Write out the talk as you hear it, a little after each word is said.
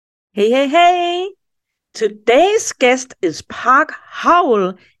Hey, hey, hey! Today's guest is Park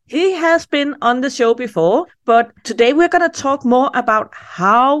Howell. He has been on the show before, but today we're going to talk more about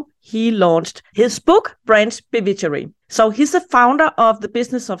how he launched his book, Branch Bewitchery. So he's the founder of the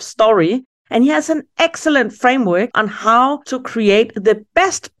business of story, and he has an excellent framework on how to create the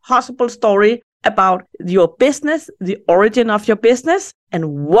best possible story about your business, the origin of your business,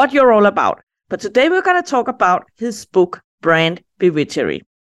 and what you're all about. But today we're going to talk about his book, Brand Bewitchery.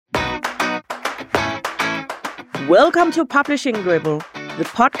 Welcome to Publishing Dribble, the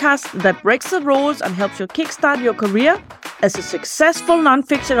podcast that breaks the rules and helps you kickstart your career as a successful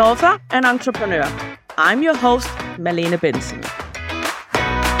nonfiction author and entrepreneur. I'm your host, Malene Benson.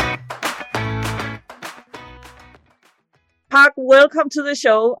 Park, welcome to the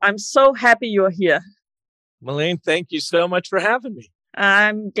show. I'm so happy you're here. Malene, thank you so much for having me.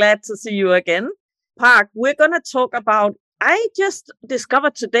 I'm glad to see you again. Park, we're going to talk about I just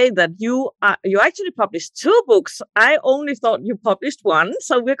discovered today that you actually published 2 books. I only thought you published 1.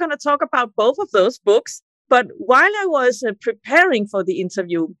 So we're going to talk about both of those books. But while I was preparing for the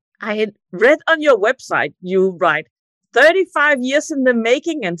interview, I had read on your website, you write 35 years in the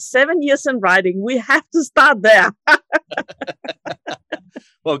making and 7 years in writing. We have to start there.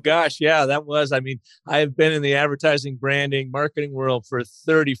 Well, gosh, yeah, I've been in the advertising, branding, marketing world for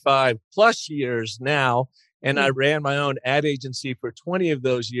 35 plus years now. And I ran my own ad agency for 20 of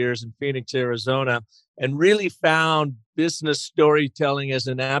those years in Phoenix, Arizona, and really found business storytelling as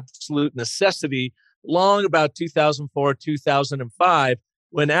an absolute necessity long about 2004, 2005,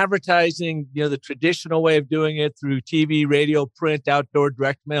 when advertising, the traditional way of doing it through TV, radio, print, outdoor,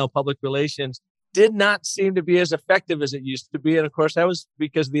 direct mail, public relations, did not seem to be as effective as it used to be. And of course, that was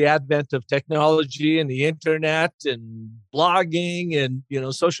because of the advent of technology and the internet and blogging and,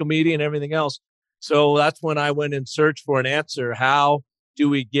 social media and everything else. So that's when I went and searched for an answer. How do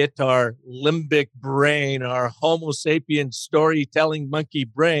we get our limbic brain, our Homo sapien storytelling monkey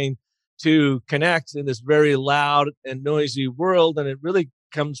brain to connect in this very loud and noisy world? And it really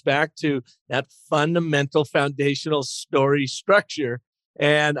comes back to that fundamental foundational story structure.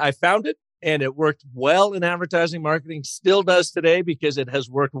 And I found it, and it worked well in advertising marketing, still does today because it has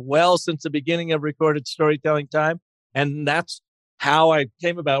worked well since the beginning of recorded storytelling time. And that's how I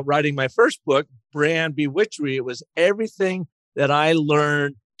came about writing my first book, Brand Bewitchery. It was everything that I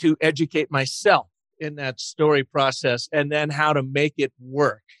learned to educate myself in that story process and then how to make it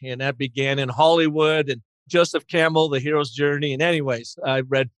work. And that began in Hollywood and Joseph Campbell, The Hero's Journey. And anyways, I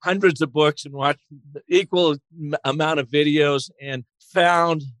read hundreds of books and watched the equal amount of videos and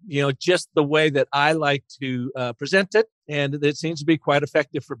found, just the way that I like to present it. And it seems to be quite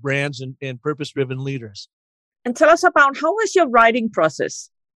effective for brands and purpose-driven leaders. And tell us about how was your writing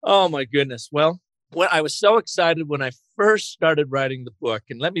process? Oh, my goodness. Well, I was so excited when I first started writing the book.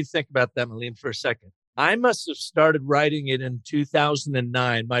 And let me think about that, Malene, for a second. I must have started writing it in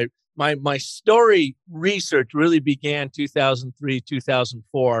 2009. My story research really began 2003,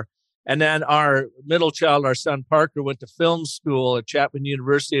 2004. And then our middle child, our son Parker, went to film school at Chapman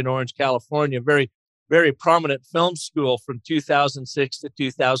University in Orange, California, very, very prominent film school from 2006 to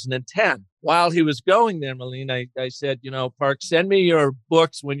 2010. While he was going there, Malene, I said, Park, send me your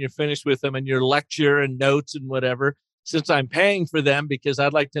books when you're finished with them and your lecture and notes and whatever, since I'm paying for them, because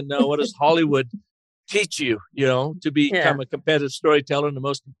I'd like to know, what does Hollywood teach you, to become a competitive storyteller in the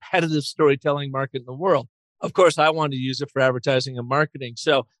most competitive storytelling market in the world. Of course, I wanted to use it for advertising and marketing.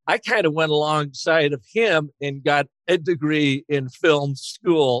 So I kind of went alongside of him and got a degree in film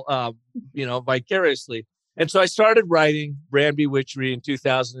school, vicariously. And so I started writing Brand Bewitchery in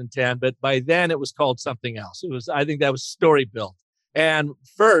 2010, but by then it was called something else. I think that was Story Built. And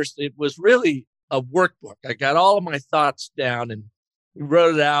first, it was really a workbook. I got all of my thoughts down and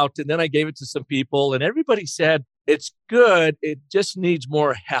wrote it out. And then I gave it to some people, and everybody said, it's good. It just needs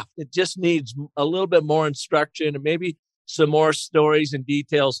more heft. It just needs a little bit more instruction and maybe some more stories and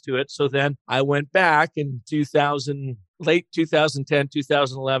details to it. So then I went back in late 2010,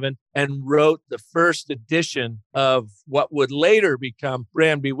 2011, and wrote the first edition of what would later become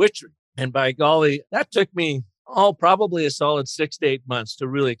Brand Bewitchery. And by golly, that took me probably a solid 6 to 8 months to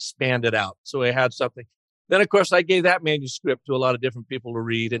really expand it out. So I had something. Then, of course, I gave that manuscript to a lot of different people to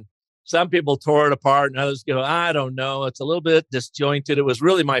read. And some people tore it apart and others go, I don't know, it's a little bit disjointed. It was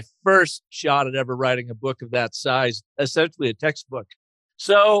really my first shot at ever writing a book of that size, essentially a textbook.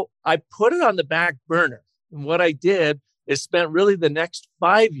 So I put it on the back burner. And what I did is spent really the next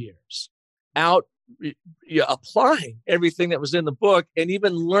 5 years out applying everything that was in the book and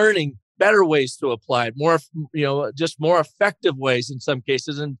even learning better ways to apply it, more, just more effective ways in some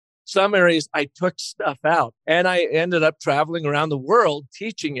cases. And some areas I took stuff out, and I ended up traveling around the world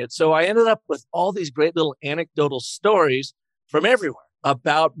teaching it. So I ended up with all these great little anecdotal stories from everywhere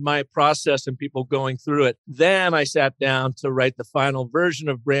about my process and people going through it. Then I sat down to write the final version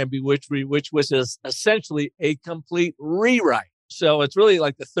of Brand Bewitchery, which was essentially a complete rewrite. So it's really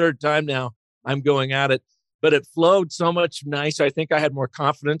like the third time now I'm going at it, but it flowed so much nicer. I think I had more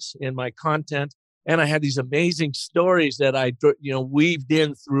confidence in my content, and I had these amazing stories that I, weaved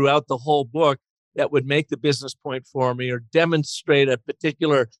in throughout the whole book that would make the business point for me or demonstrate a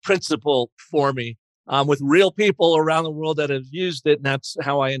particular principle for me. With real people around the world that have used it. And that's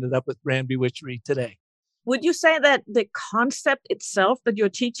how I ended up with Brand Bewitchery today. Would you say that the concept itself that you're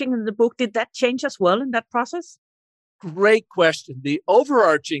teaching in the book, did that change as well in that process? Great question. The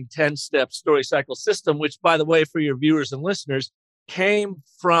overarching 10-step story cycle system, which, by the way, for your viewers and listeners, came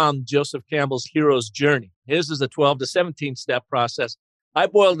from Joseph Campbell's Hero's Journey. His is a 12 to 17-step process. I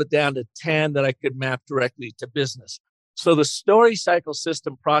boiled it down to 10 that I could map directly to business. So the story cycle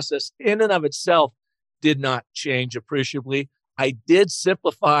system process in and of itself did not change appreciably. I did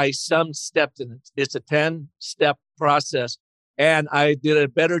simplify some steps in it. It's a 10-step process, and I did a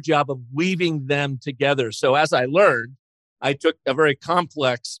better job of weaving them together. So as I learned, I took a very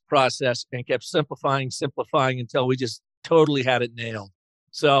complex process and kept simplifying until we just totally had it nailed.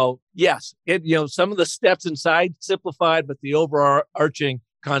 So yes, some of the steps inside simplified, but the overarching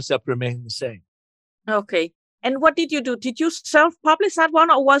concept remained the same. Okay. And what did you do? Did you self-publish that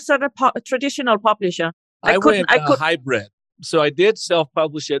one, or was that a traditional publisher? I went hybrid. So I did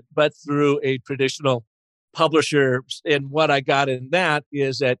self-publish it, but through a traditional publisher. And what I got in that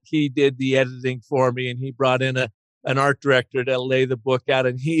is that he did the editing for me, and he brought in an art director to lay the book out,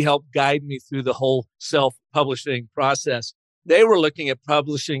 and he helped guide me through the whole self-publishing process. They were looking at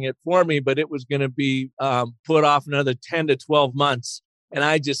publishing it for me, but it was going to be put off another 10 to 12 months. And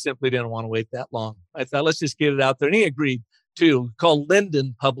I just simply didn't want to wait that long. I thought, let's just get it out there. And he agreed to, called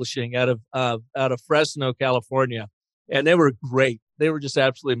Linden Publishing out of Fresno, California. And they were great. They were just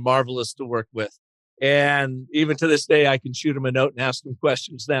absolutely marvelous to work with. And even to this day, I can shoot them a note and ask them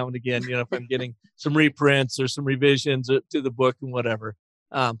questions now and again, if I'm getting some reprints or some revisions to the book and whatever.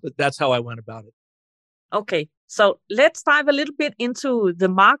 But that's how I went about it. Okay, so let's dive a little bit into the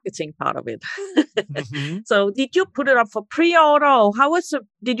marketing part of it. Mm-hmm. So did you put it up for pre-order, or how was it?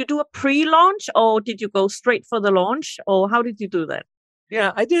 Did you do a pre-launch, or did you go straight for the launch, or how did you do that?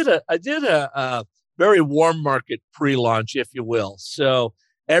 Yeah, I did a very warm market pre-launch, if you will. So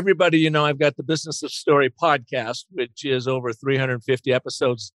everybody, I've got the Business of Story podcast, which is over 350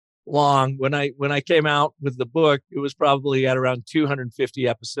 episodes long. When I came out with the book, it was probably at around 250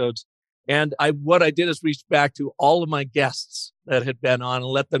 episodes. And what I did is reach back to all of my guests that had been on and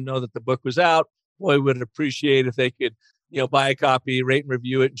let them know that the book was out. Boy, would appreciate if they could, buy a copy, rate and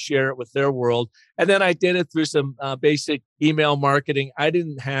review it, and share it with their world. And then I did it through some basic email marketing. I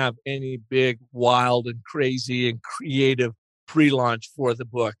didn't have any big, wild and crazy and creative pre-launch for the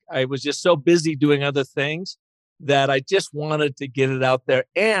book. I was just so busy doing other things that I just wanted to get it out there.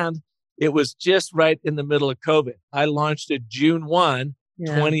 And it was just right in the middle of COVID. I launched it June 1.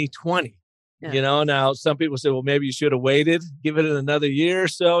 2020. Yeah. Now some people say, well, maybe you should have waited, give it another year or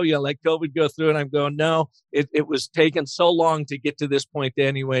so, let COVID go through. And I'm going, no, it was taking so long to get to this point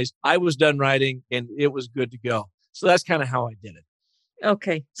anyways. I was done writing and it was good to go. So that's kind of how I did it.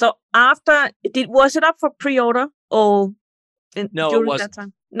 Okay. So was it up for pre-order or no, during it wasn't. that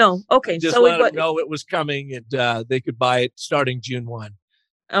time? No. Okay. Just let them know it was coming and they could buy it starting June 1.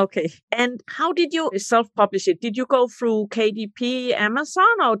 Okay. And how did you self-publish it? Did you go through KDP, Amazon,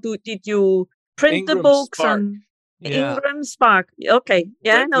 or did you print Ingram the books Spark. on Ingram Spark? Okay.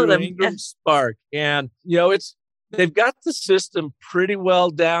 Yeah, I know them. Ingram Spark. And, they've got the system pretty well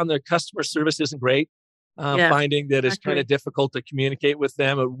down. Their customer service isn't great. Finding that it's kind of difficult to communicate with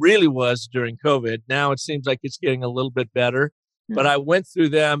them. It really was during COVID. Now it seems like it's getting a little bit better. But I went through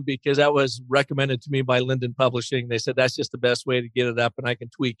them because that was recommended to me by Linden Publishing. They said that's just the best way to get it up, and I can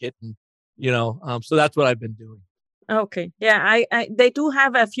tweak it. And so that's what I've been doing. Okay, yeah, they do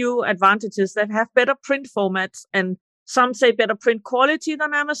have a few advantages that have better print formats, and some say better print quality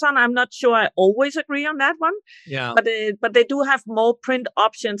than Amazon. I'm not sure I always agree on that one. Yeah, but they do have more print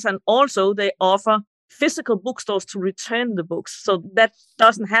options, and also they offer physical bookstores to return the books, so that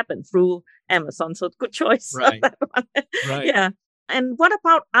doesn't happen through Amazon. So good choice. Right. Right. Yeah. And what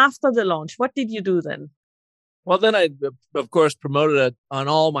about after the launch? What did you do then? Well, then I, of course, promoted it on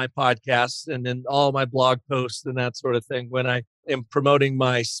all my podcasts and in all my blog posts and that sort of thing. When I am promoting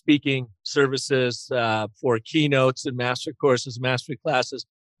my speaking services for keynotes and master courses, mastery classes,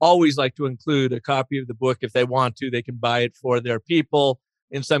 always like to include a copy of the book if they want to. They can buy it for their people.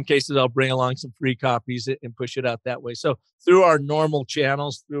 In some cases, I'll bring along some free copies and push it out that way. So through our normal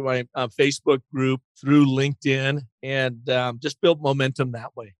channels, through my Facebook group, through LinkedIn, and just build momentum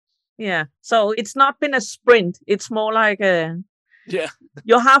that way. Yeah. So it's not been a sprint. It's more like yeah,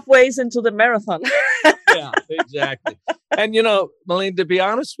 you're halfway into the marathon. yeah, exactly. And, Malene, to be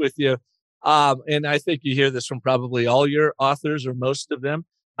honest with you, and I think you hear this from probably all your authors or most of them,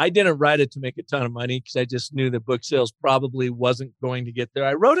 I didn't write it to make a ton of money because I just knew that book sales probably wasn't going to get there.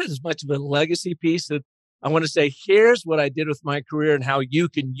 I wrote it as much of a legacy piece that I want to say, here's what I did with my career and how you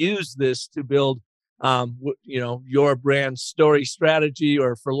can use this to build, your brand story strategy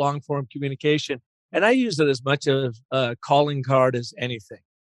or for long form communication. And I use it as much of a calling card as anything.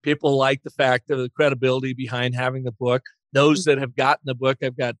 People like the fact of the credibility behind having the book. Those that have gotten the book,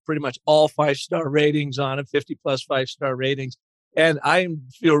 I've got pretty much all 5-star ratings on it, 50 plus 5-star ratings. And I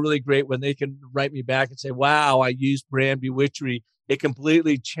feel really great when they can write me back and say, wow, I used brand bewitchery. It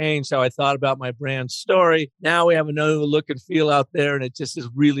completely changed how I thought about my brand story. Now we have a new look and feel out there, and it just is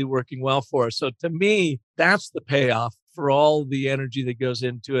really working well for us. So to me, that's the payoff for all the energy that goes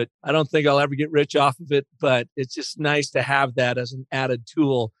into it. I don't think I'll ever get rich off of it, but it's just nice to have that as an added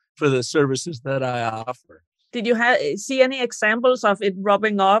tool for the services that I offer. Did you see any examples of it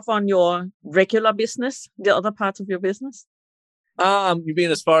rubbing off on your regular business, the other parts of your business? You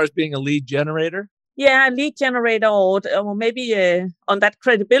mean as far as being a lead generator? Yeah, lead generator, or maybe on that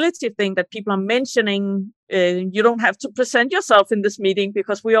credibility thing that people are mentioning. You don't have to present yourself in this meeting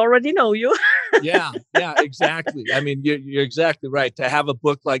because we already know you. yeah, exactly. I mean, you're exactly right. To have a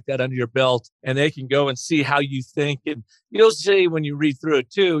book like that under your belt and they can go and see how you think. And you'll see when you read through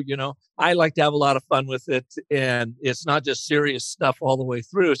it too, I like to have a lot of fun with it. And it's not just serious stuff all the way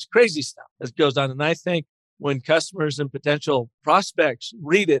through. It's crazy stuff that goes on. And I think when customers and potential prospects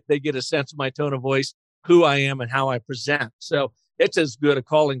read it, they get a sense of my tone of voice, who I am and how I present. So it's as good a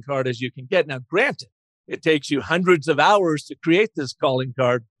calling card as you can get. Now, granted, it takes you hundreds of hours to create this calling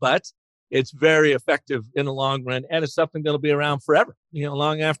card, but it's very effective in the long run. And it's something that'll be around forever,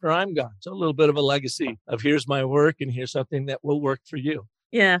 long after I'm gone. So a little bit of a legacy of here's my work and here's something that will work for you.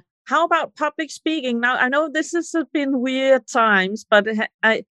 Yeah. How about public speaking? Now, I know this has been weird times, but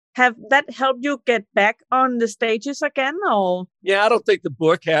have that helped you get back on the stages again? Or yeah, I don't think the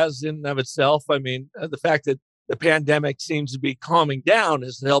book has in and of itself. I mean, the fact that the pandemic seems to be calming down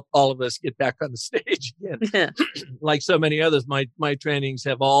has helped all of us get back on the stage again. Yeah. Like so many others, my trainings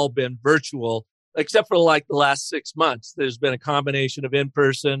have all been virtual, except for like the last 6 months. There's been a combination of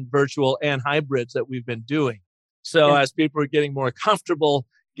in-person, virtual, and hybrids that we've been doing. So as people are getting more comfortable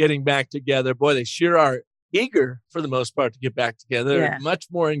getting back together, boy, they sure are eager for the most part to get back together. Yeah. Much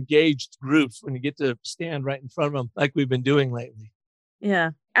more engaged groups when you get to stand right in front of them like we've been doing lately. Yeah.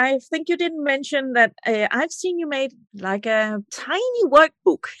 I think you didn't mention that I've seen you made like a tiny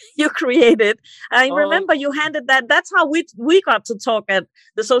workbook you created. I remember you handed that. That's how we got to talk at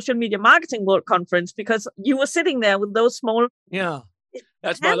the Social Media Marketing World Conference, because you were sitting there with those small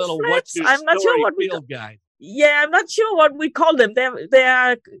that's my little pamphlets. What's Your I'm not sure Story what field guide. Yeah, I'm not sure what we call them. They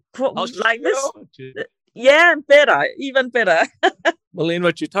are like this. Yeah, better, even better. Malene,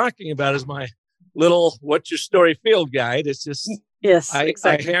 what you're talking about is my little What's Your Story field guide. It's just, yes, I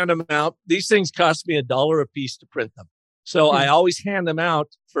exactly. hand them out. These things cost me $1 a piece to print them. So I always hand them out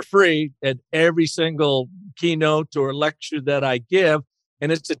for free at every single keynote or lecture that I give. And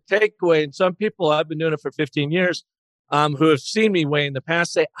it's a takeaway. And some people, I've been doing it for 15 years, who have seen me way in the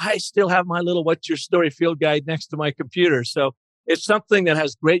past say, I still have my little What's Your Story field guide next to my computer. So it's something that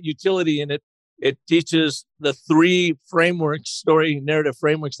has great utility in it. It teaches the 3 story narrative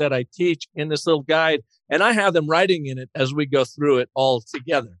frameworks that I teach in this little guide. And I have them writing in it as we go through it all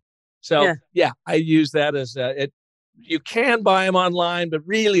together. So I use that as you can buy them online, but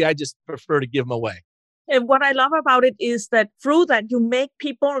really I just prefer to give them away. And what I love about it is that through that, you make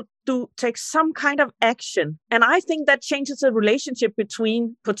people take some kind of action. And I think that changes the relationship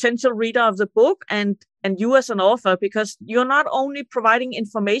between potential reader of the book and you as an author, because you're not only providing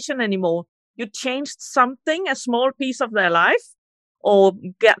information anymore, you changed something, a small piece of their life, or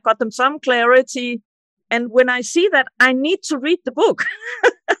got them some clarity. And when I see that, I need to read the book.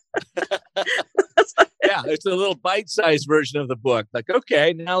 Yeah, it's a little bite-sized version of the book. Like,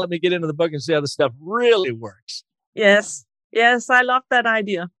 okay, now let me get into the book and see how the stuff really works. Yes, I love that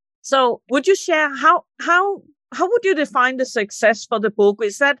idea. So would you share how would you define the success for the book?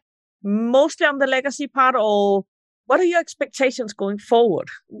 Is that mostly on the legacy part, or what are your expectations going forward?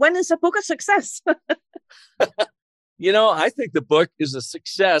 When is a book a success? I think the book is a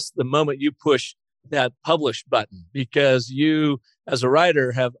success the moment you push that publish button, because you as a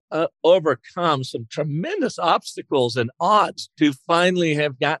writer, have overcome some tremendous obstacles and odds to finally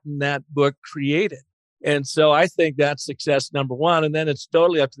have gotten that book created. And so I think that's success number one. And then it's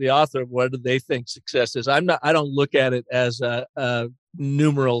totally up to the author of what do they think success is. I don't look at it as a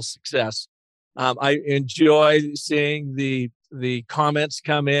numeral success. I enjoy seeing the comments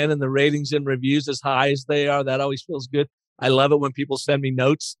come in and the ratings and reviews as high as they are. That always feels good. I love it when people send me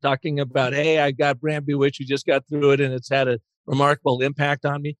notes talking about, hey, I got Brand Bewitched. We just got through it and it's had a remarkable impact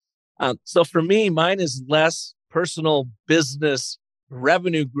on me. So for me, mine is less personal business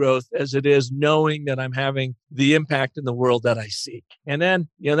revenue growth as it is knowing that I'm having the impact in the world that I seek. And then,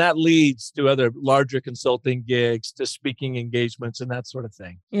 that leads to other larger consulting gigs, to speaking engagements and that sort of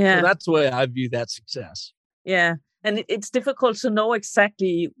thing. Yeah. So that's the way I view that success. Yeah. And it's difficult to know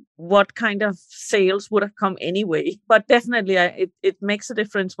exactly what kind of sales would have come anyway. But definitely it makes a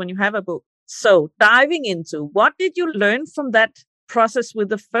difference when you have a book. So diving into, what did you learn from that process with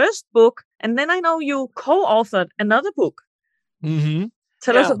the first book? And then I know you co-authored another book. Mm-hmm.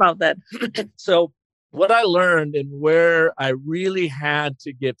 Tell us about that. So what I learned and where I really had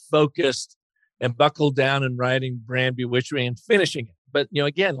to get focused and buckle down in writing Brand Bewitchery and finishing it. But,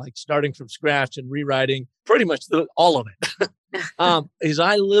 again, like starting from scratch and rewriting pretty much all of it, is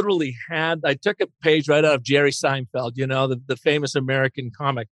I took a page right out of Jerry Seinfeld, the famous American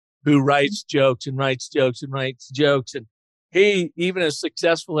comic who writes jokes and writes jokes and writes jokes. And he, even as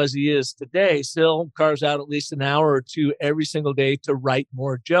successful as he is today, still carves out at least an hour or two every single day to write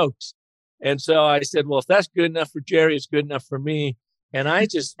more jokes. And so I said, well, if that's good enough for Jerry, it's good enough for me. And I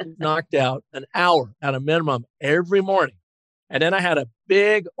just knocked out an hour at a minimum every morning. And then I had a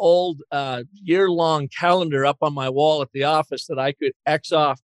big old year-long calendar up on my wall at the office that I could X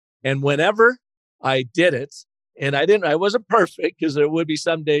off. And whenever I did it, and I wasn't perfect because there would be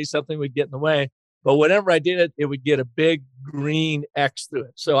some days something would get in the way. But whenever I did it, it would get a big green X through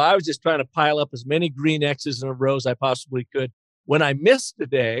it. So I was just trying to pile up as many green X's in a row as I possibly could. When I missed a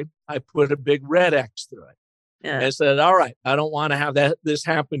day, I put a big red X through it. Yeah. And I said, all right, I don't want to have this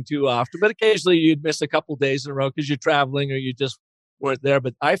happen too often. But occasionally you'd miss a couple of days in a row because you're traveling or you just weren't there.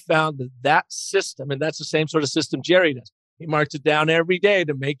 But I found that system, and that's the same sort of system Jerry does. He marks it down every day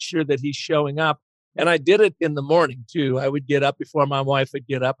to make sure that he's showing up. And I did it in the morning too. I would get up before my wife would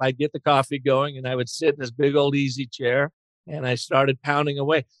get up. I'd get the coffee going and I would sit in this big old easy chair and I started pounding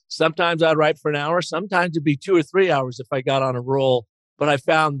away. Sometimes I'd write for an hour. Sometimes it'd be 2 or 3 hours if I got on a roll. But I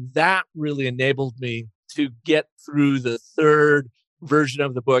found that really enabled me to get through the third version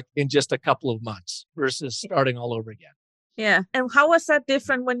of the book in just a couple of months versus starting all over again. Yeah. And how was that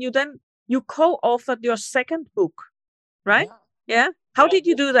different when you co-authored your second book, right? Yeah. How did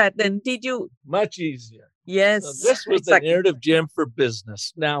you do that then? Did you? Much easier. Yes. So this was the narrative gem for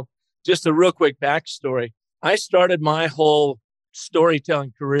business. Now, just a real quick backstory. I started my whole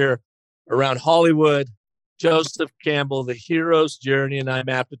storytelling career around Hollywood, Joseph Campbell, the hero's journey, and I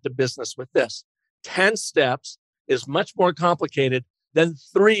mapped it to business with this. 10 steps is much more complicated than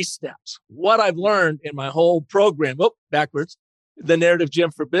 3 steps. What I've learned in my whole program, the narrative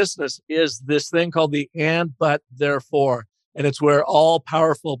gem for business is this thing called the and, but, therefore. And it's where all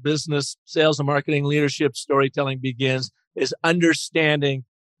powerful business, sales and marketing, leadership, storytelling begins, is understanding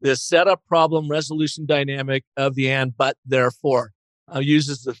the setup, problem, resolution dynamic of the and, but, therefore.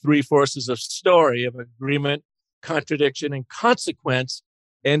 Uses the 3 forces of story, of agreement, contradiction, and consequence,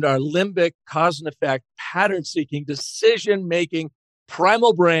 and our limbic cause and effect, pattern seeking, decision making,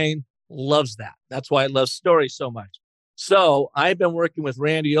 primal brain loves that. That's why it loves story so much. So I've been working with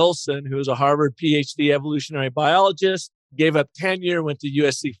Randy Olson, who is a Harvard PhD evolutionary biologist, gave up tenure, went to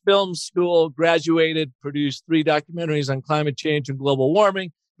USC Film School, graduated, produced 3 documentaries on climate change and global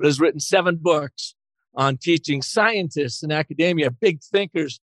warming, but has written 7 books on teaching scientists and academia, big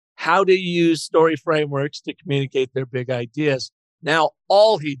thinkers, how to use story frameworks to communicate their big ideas. Now,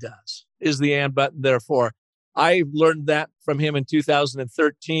 all he does is the and, but, therefore. I learned that from him in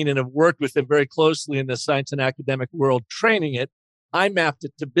 2013 and have worked with him very closely in the science and academic world, training it. I mapped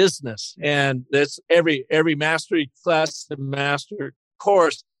it to business, and that's every mastery class and master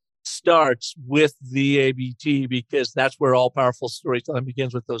course starts with the ABT because that's where all powerful storytelling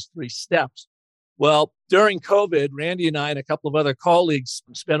begins, with those 3 steps. Well, during COVID, Randy and I and a couple of other colleagues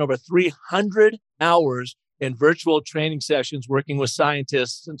spent over 300 hours in virtual training sessions working with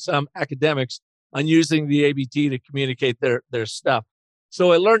scientists and some academics on using the ABT to communicate their stuff.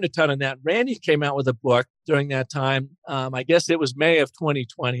 So I learned a ton on that. Randy came out with a book during that time. I guess it was May of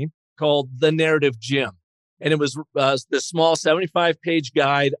 2020, called The Narrative Gem. And it was this small 75-page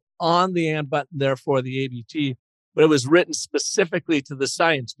guide on the and, but, therefore the ABT, but it was written specifically to the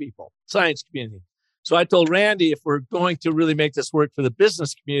science people, science community. So I told Randy, if we're going to really make this work for the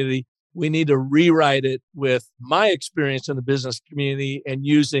business community, we need to rewrite it with my experience in the business community and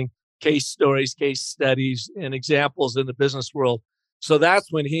using case stories, case studies, and examples in the business world. So that's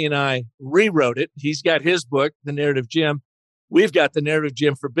when he and I rewrote it. He's got his book, The Narrative Gym. We've got The Narrative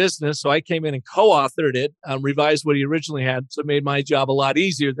Gym for Business. So I came in and co-authored it, revised what he originally had. So it made my job a lot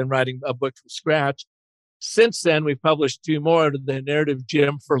easier than writing a book from scratch. Since then, we've published 2 more, The Narrative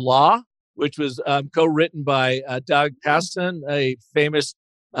Gym for Law, which was co-written by Doug Paston, a famous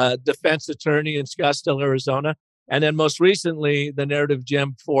defense attorney in Scottsdale, Arizona. And then most recently, The Narrative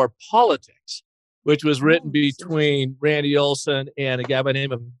Gym for Politics, which was written between Randy Olson and a guy by the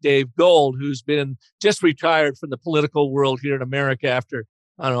name of Dave Gold, who's been just retired from the political world here in America after,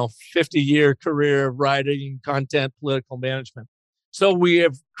 50-year career of writing, content, political management. So we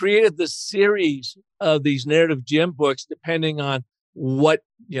have created this series of these Narrative Gym books, depending on what,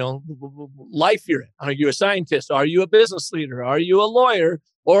 life you're in. Are you a scientist? Are you a business leader? Are you a lawyer?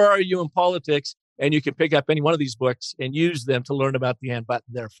 Or are you in politics? And you can pick up any one of these books and use them to learn about the and, but,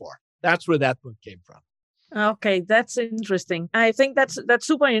 and therefore. That's where that book came from. Okay, that's interesting. I think that's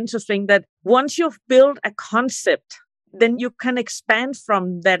super interesting that once you've built a concept, then you can expand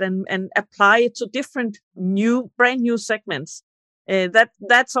from that and apply it to different brand new segments.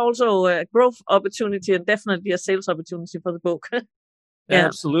 That's also a growth opportunity and definitely a sales opportunity for the book. Yeah.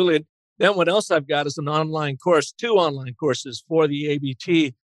 Absolutely. Then what else I've got is an online course, 2 online courses for the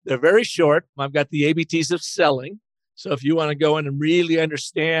ABT. They're very short. I've got the ABTs of selling. So if you want to go in and really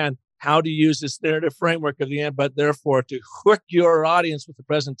understand how to use this narrative framework of the and, but therefore to hook your audience with the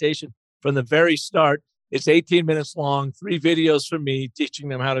presentation from the very start, it's 18 minutes long, 3 videos from me teaching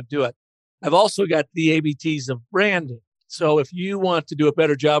them how to do it. I've also got the ABTs of branding. So if you want to do a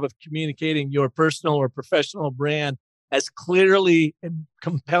better job of communicating your personal or professional brand as clearly and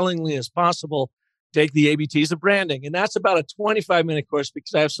compellingly as possible, take the ABTs of branding. And that's about a 25-minute course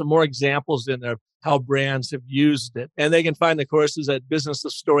because I have some more examples in there of how brands have used it. And they can find the courses at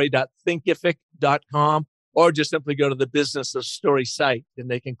businessofstory.thinkific.com or just simply go to the Business of Story site and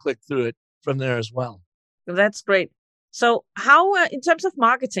they can click through it from there as well. That's great. So how, in terms of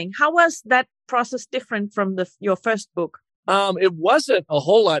marketing, how was that process different from your first book? It wasn't a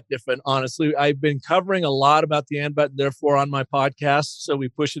whole lot different, honestly. I've been covering a lot about the and, but, and therefore on my podcast. So we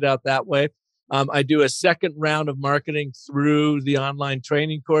push it out that way. I do a second round of marketing through the online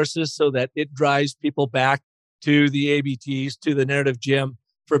training courses so that it drives people back to the ABTs, to the Narrative Gym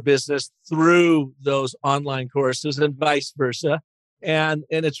for Business through those online courses and vice versa. And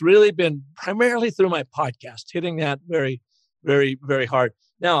it's really been primarily through my podcast, hitting that very, very, very hard.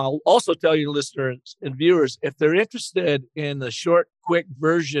 Now, I'll also tell your listeners and viewers, if they're interested in the short, quick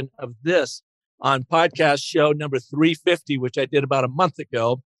version of this on podcast show number 350, which I did about a month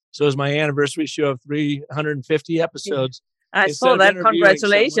ago. So it was my anniversary show of 350 episodes. I saw that.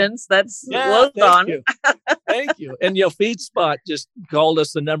 Congratulations. That's well done. Thank you. And FeedSpot just called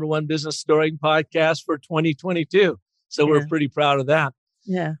us the #1 business story podcast for 2022. So we're pretty proud of that.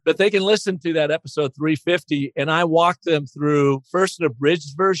 Yeah. But they can listen to that episode 350. And I walked them through first an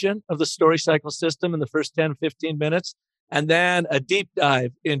abridged version of the story cycle system in the first 10, 15 minutes, and then a deep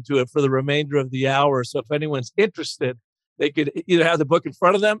dive into it for the remainder of the hour. So if anyone's interested, they could either have the book in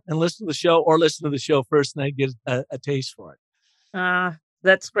front of them and listen to the show or listen to the show first and they get a taste for it.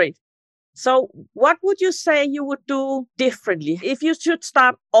 That's great. So what would you say you would do differently if you should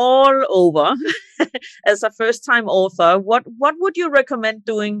start all over as a first-time author? What would you recommend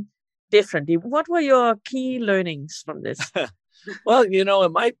doing differently? What were your key learnings from this? Well,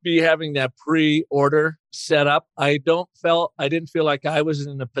 it might be having that pre-order set up. I didn't feel like I was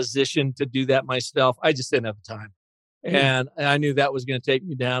in a position to do that myself. I just didn't have time. And I knew that was going to take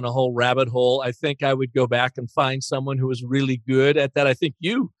me down a whole rabbit hole. I think I would go back and find someone who was really good at that. I think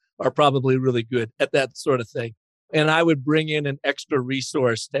you are probably really good at that sort of thing. And I would bring in an extra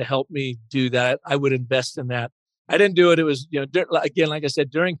resource to help me do that. I would invest in that. I didn't do it. It was, again, like I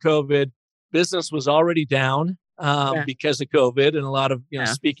said, during COVID, business was already down because of COVID. And a lot of,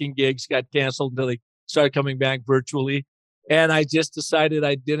 speaking gigs got canceled until they started coming back virtually. And I just decided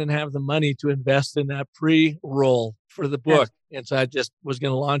I didn't have the money to invest in that pre-roll for the book. And so I just was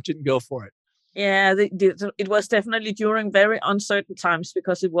going to launch it and go for it. Yeah, it was definitely during very uncertain times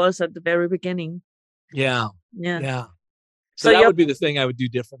because it was at the very beginning. Yeah. So that would be the thing I would do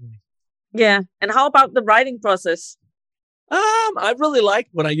differently. Yeah. And how about the writing process? I really liked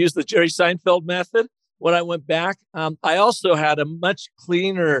when I used the Jerry Seinfeld method. When I went back, I also had a much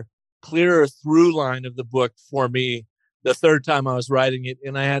clearer through line of the book for me the third time I was writing it.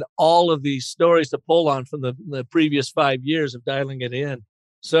 And I had all of these stories to pull on from the previous 5 years of dialing it in.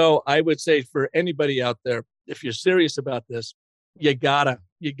 So I would say for anybody out there, if you're serious about this, you gotta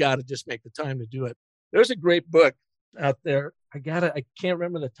just make the time to do it. There's a great book out there. I can't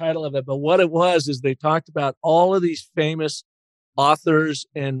remember the title of it, but what it was is they talked about all of these famous authors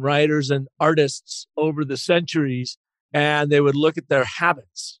and writers and artists over the centuries, and they would look at their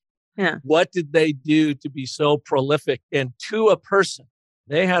habits. Yeah. What did they do to be so prolific? And to a person,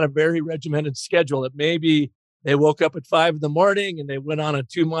 they had a very regimented schedule that maybe they woke up at 5 a.m. and they went on a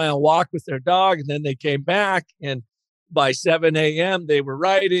 2-mile walk with their dog, and then they came back, and by 7 a.m. they were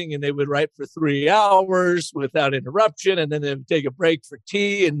writing, and they would write for 3 hours without interruption. And then they would take a break for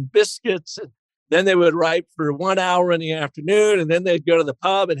tea and biscuits. And then they would write for 1 hour in the afternoon. And then they'd go to the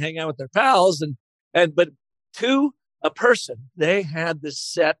pub and hang out with their pals. But to a person, they had this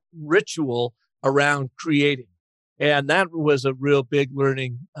set ritual around creating. And that was a real big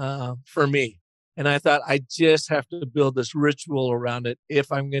learning for me. And I thought, I just have to build this ritual around it if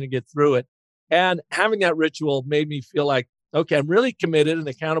I'm going to get through it. And having that ritual made me feel like, okay, I'm really committed and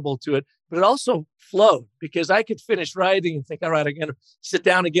accountable to it, but it also flowed because I could finish writing and think, all right, I'm going to sit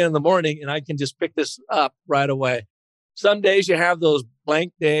down again in the morning and I can just pick this up right away. Some days you have those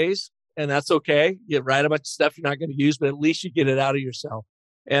blank days, and that's okay. You write a bunch of stuff you're not going to use, but at least you get it out of yourself.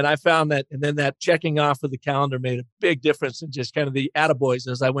 And I found that, and then that checking off of the calendar made a big difference in just kind of the attaboys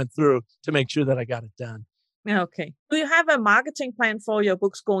as I went through to make sure that I got it done. Okay. Do you have a marketing plan for your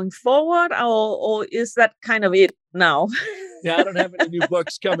books going forward, or is that kind of it now? Yeah, I don't have any new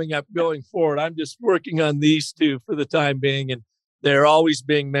books coming up going forward. I'm just working on these two for the time being. And they're always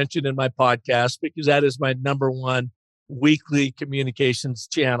being mentioned in my podcast because that is my number one weekly communications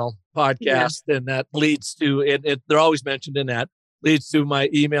channel podcast. Yeah. And that leads to it. They're always mentioned in that, leads to my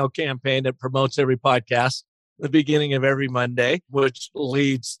email campaign that promotes every podcast the beginning of every Monday, which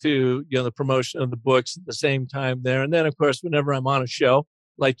leads to, the promotion of the books at the same time there. And then, of course, whenever I'm on a show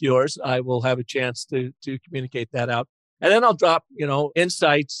like yours, I will have a chance to communicate that out. And then I'll drop,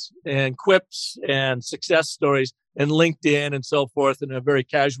 insights and quips and success stories and LinkedIn and so forth in a very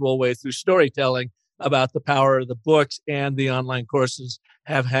casual way through storytelling about the power of the books and the online courses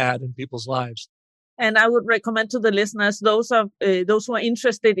have had in people's lives. And I would recommend to the listeners, those who are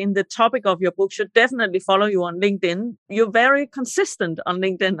interested in the topic of your book should definitely follow you on LinkedIn. You're very consistent on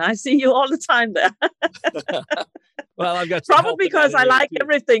LinkedIn. I see you all the time there. Well, I've got probably because I like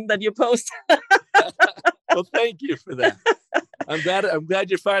everything that you post. Well, thank you for that. I'm glad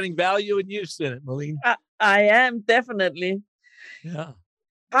you're finding value and use in it, Malene. I am, definitely. Yeah.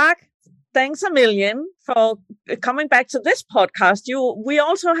 Park, thanks a million for coming back to this podcast. We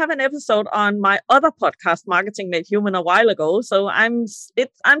also have an episode on my other podcast, Marketing Made Human, a while ago. So I'm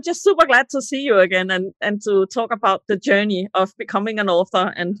just super glad to see you again and to talk about the journey of becoming an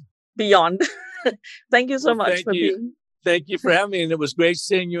author and beyond. Thank you so much for being. Thank you for having me. And it was great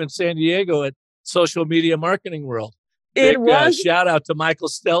seeing you in San Diego at Social Media Marketing World. It was. Shout out to Michael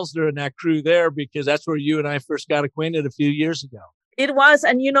Stelzner and that crew there, because that's where you and I first got acquainted a few years ago. It was.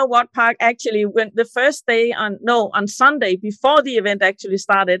 And you know what, Park, actually, when the first day on Sunday, before the event actually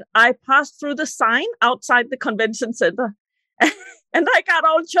started, I passed through the sign outside the convention center and I got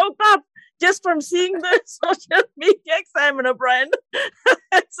all choked up just from seeing the Social Media Examiner brand.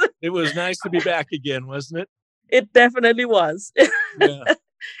 It was nice to be back again, wasn't it? It definitely was. Yeah.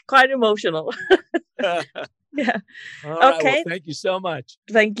 Quite emotional. Yeah. All right, okay. Well, thank you so much.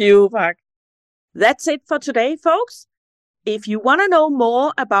 Thank you, Park. That's it for today, folks. If you want to know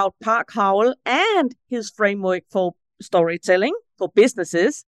more about Park Howell and his framework for storytelling for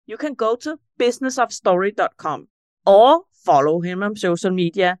businesses, you can go to businessofstory.com or follow him on social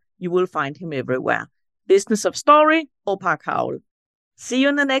media. You will find him everywhere. Business of Story or Park Howell. See you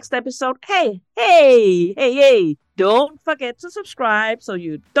in the next episode. Hey, don't forget to subscribe so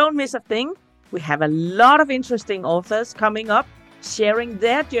you don't miss a thing. We have a lot of interesting authors coming up, sharing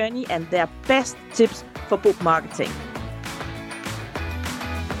their journey and their best tips for book marketing.